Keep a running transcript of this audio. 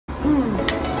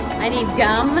I need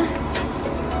gum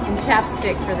and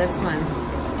chapstick for this one.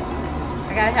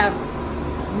 I gotta have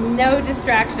no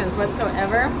distractions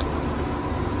whatsoever.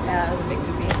 Yeah, that was a big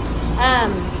movie.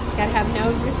 Gotta have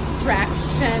no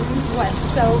distractions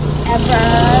whatsoever.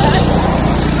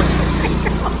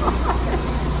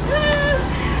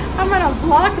 I'm gonna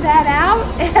block that out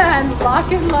and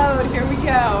lock and load. Here we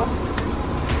go.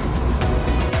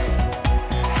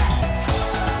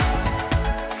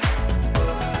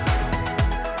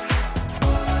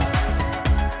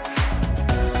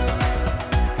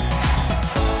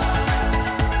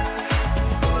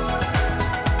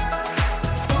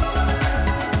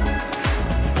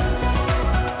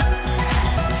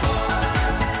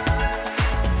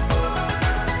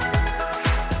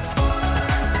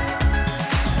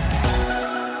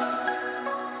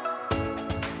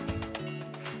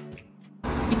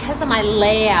 Because of my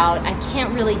layout, I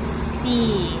can't really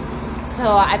see,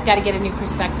 so I've got to get a new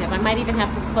perspective. I might even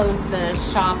have to close the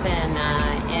shop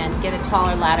and get a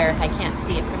taller ladder if I can't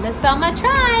see it from this, but I'm gonna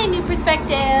try new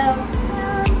perspective.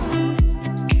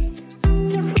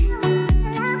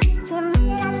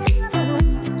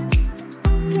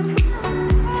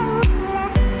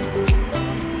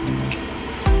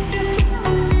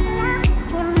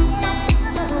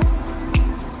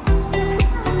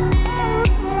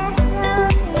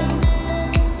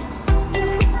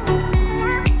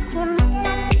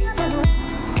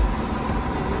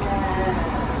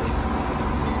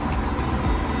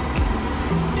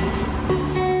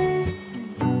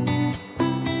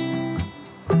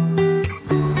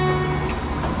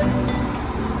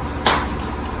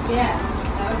 Yes,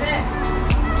 that was it.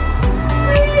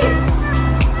 Sweet.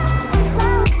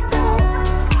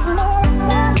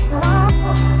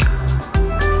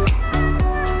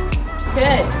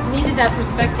 Good. Needed that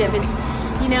perspective. It's,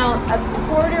 you know,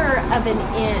 1/4 of an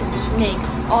inch makes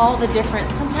all the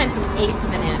difference. Sometimes 1/8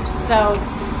 of an inch. So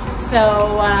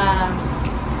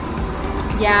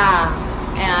yeah.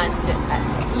 And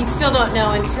you still don't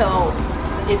know until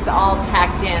it's all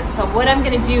tacked in. So what I'm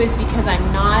going to do is, because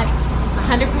I'm not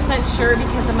 100% sure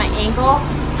because of my angle,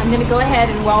 I'm going to go ahead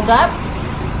and weld up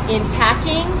in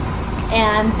tacking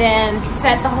and then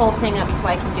set the whole thing up so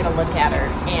I can get a look at her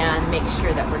and make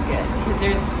sure that we're good. Because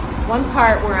there's one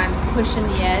part where I'm pushing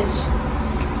the edge,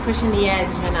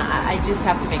 and I just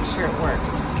have to make sure it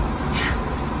works.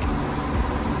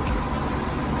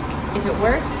 If it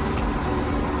works,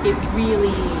 it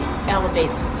really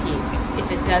elevates the piece.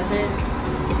 If it doesn't,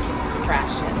 it can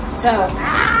crash it. So,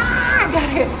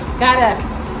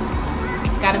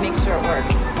 gotta make sure it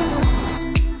works.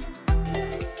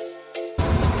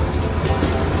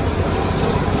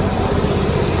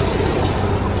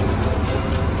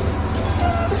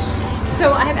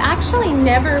 So I've actually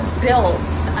never built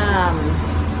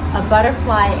a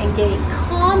butterfly and gate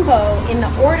combo in the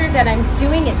order that I'm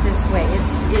doing it this way.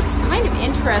 It's kind of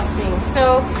interesting.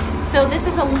 So this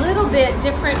is a little bit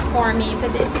different for me,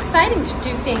 but it's exciting to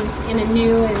do things in a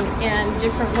new and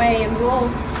different way, and we'll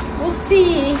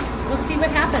see what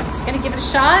happens. Gonna give it a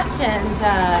shot, and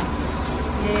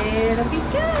it'll be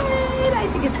good. I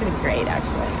think it's gonna be great,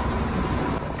 actually.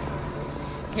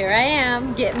 Here I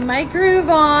am getting my groove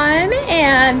on,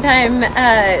 and I'm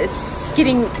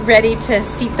getting ready to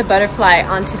seat the butterfly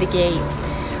onto the gate.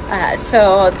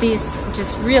 So these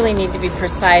just really need to be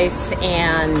precise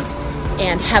and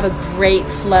have a great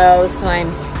flow. So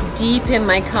I'm deep in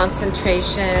my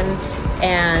concentration,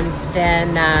 and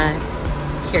then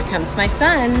here comes my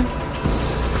son.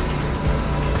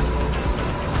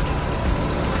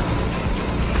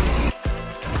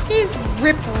 He's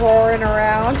rip-roaring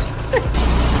around.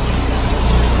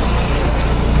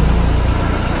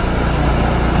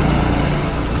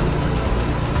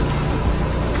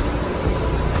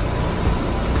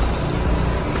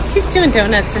 He's doing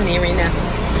donuts in the arena.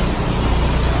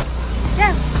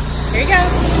 Yeah, here he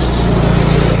goes.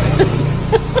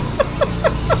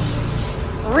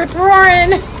 Rip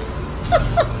roaring.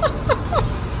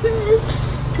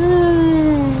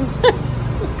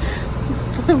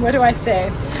 What do I say?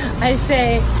 I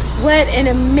say, what an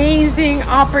amazing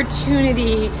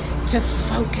opportunity to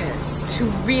focus, to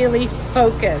really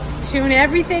focus, tune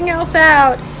everything else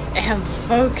out and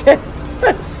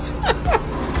focus.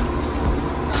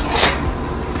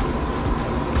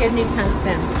 Get a new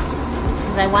tungsten,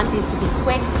 because I want these to be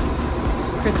quick,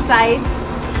 precise.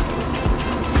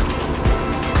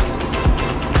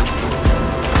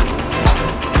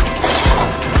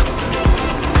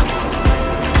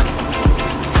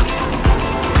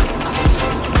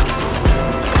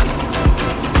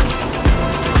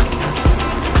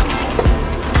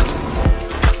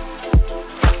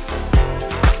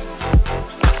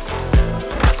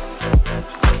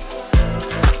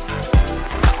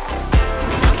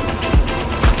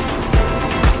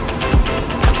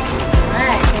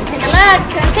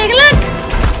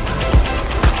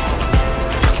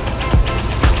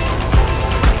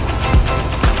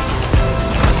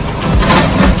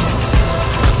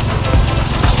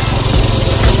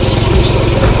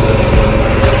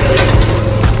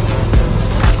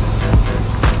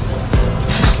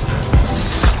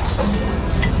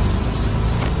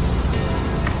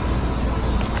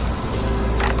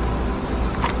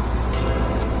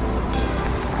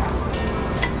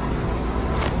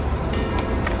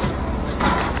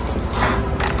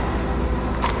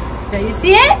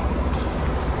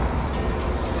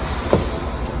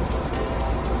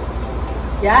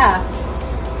 Yeah.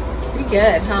 Pretty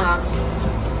good, huh?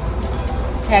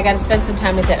 Okay, I gotta spend some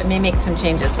time with it. I may make some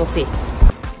changes, we'll see.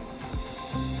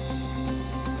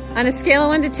 On a scale of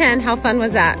 1 to 10, how fun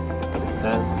was that?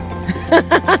 10.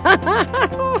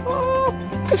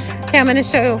 Okay, I'm gonna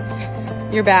show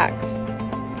your back.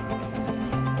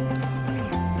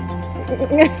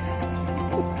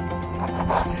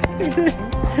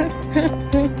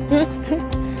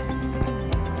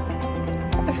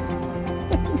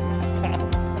 Stop.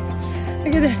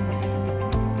 Look at that.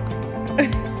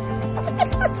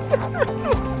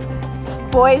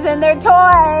 Boys and their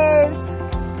toys.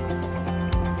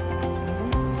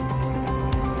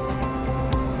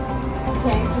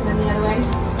 Okay, and then the other way.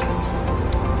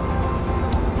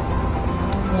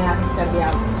 Yeah, I think it's gotta be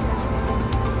out.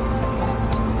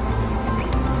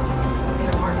 Get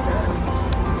a marker.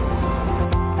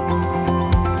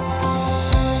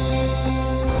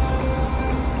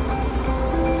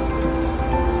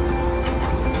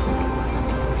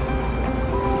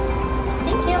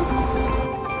 Thank you.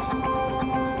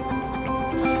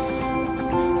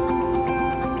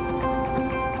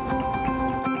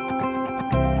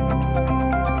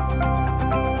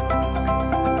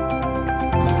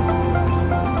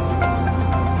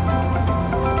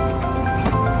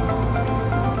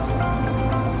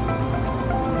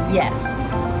 Yes,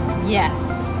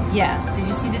 yes, yes. Did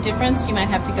you see the difference? You might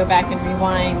have to go back and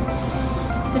rewind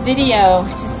the video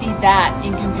to see that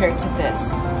in compared to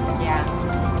this. Yeah,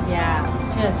 yeah.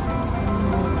 Just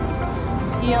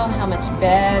feel how much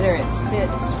better it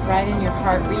sits right in your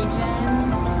heart region.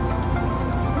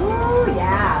 Ooh,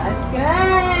 yeah, that's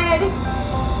good.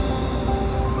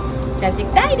 That's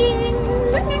exciting.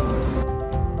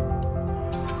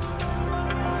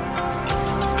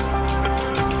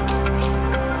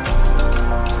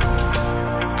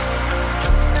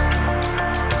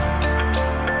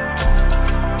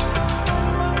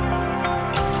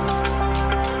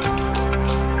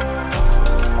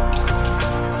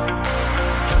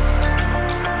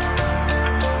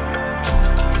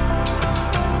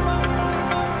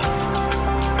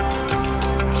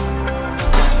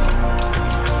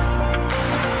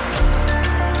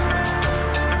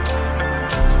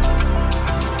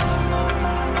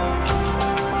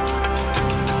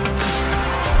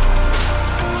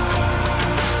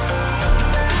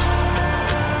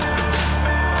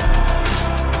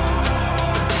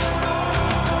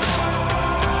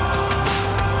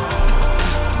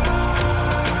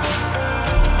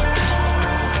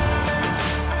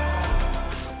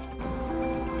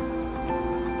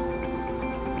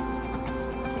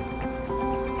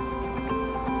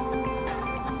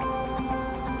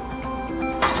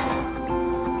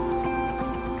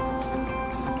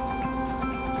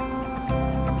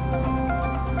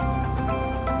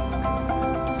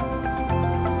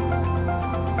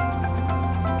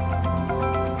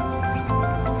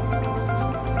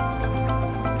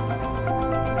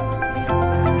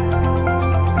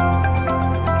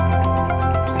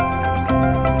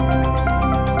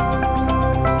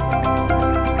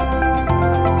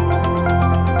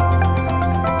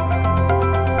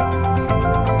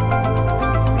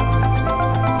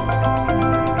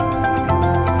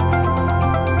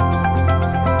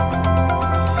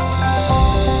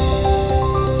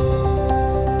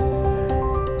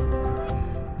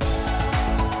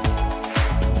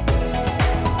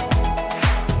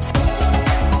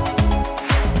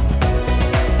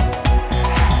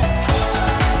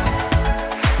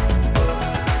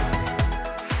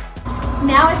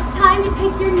 Now it's time to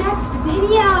pick your next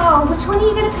video. Which one are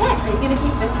you gonna pick? Are you gonna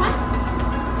keep this one?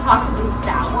 Possibly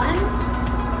that one?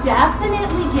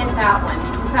 Definitely get that one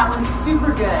because that one's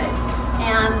super good.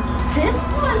 And this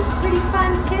one's pretty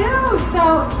fun too.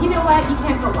 So you know what? You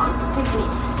can't go wrong. Just pick any.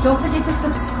 Don't forget to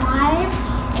subscribe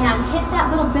and hit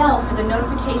that little bell for the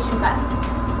notification button.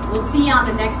 We'll see you on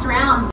the next round.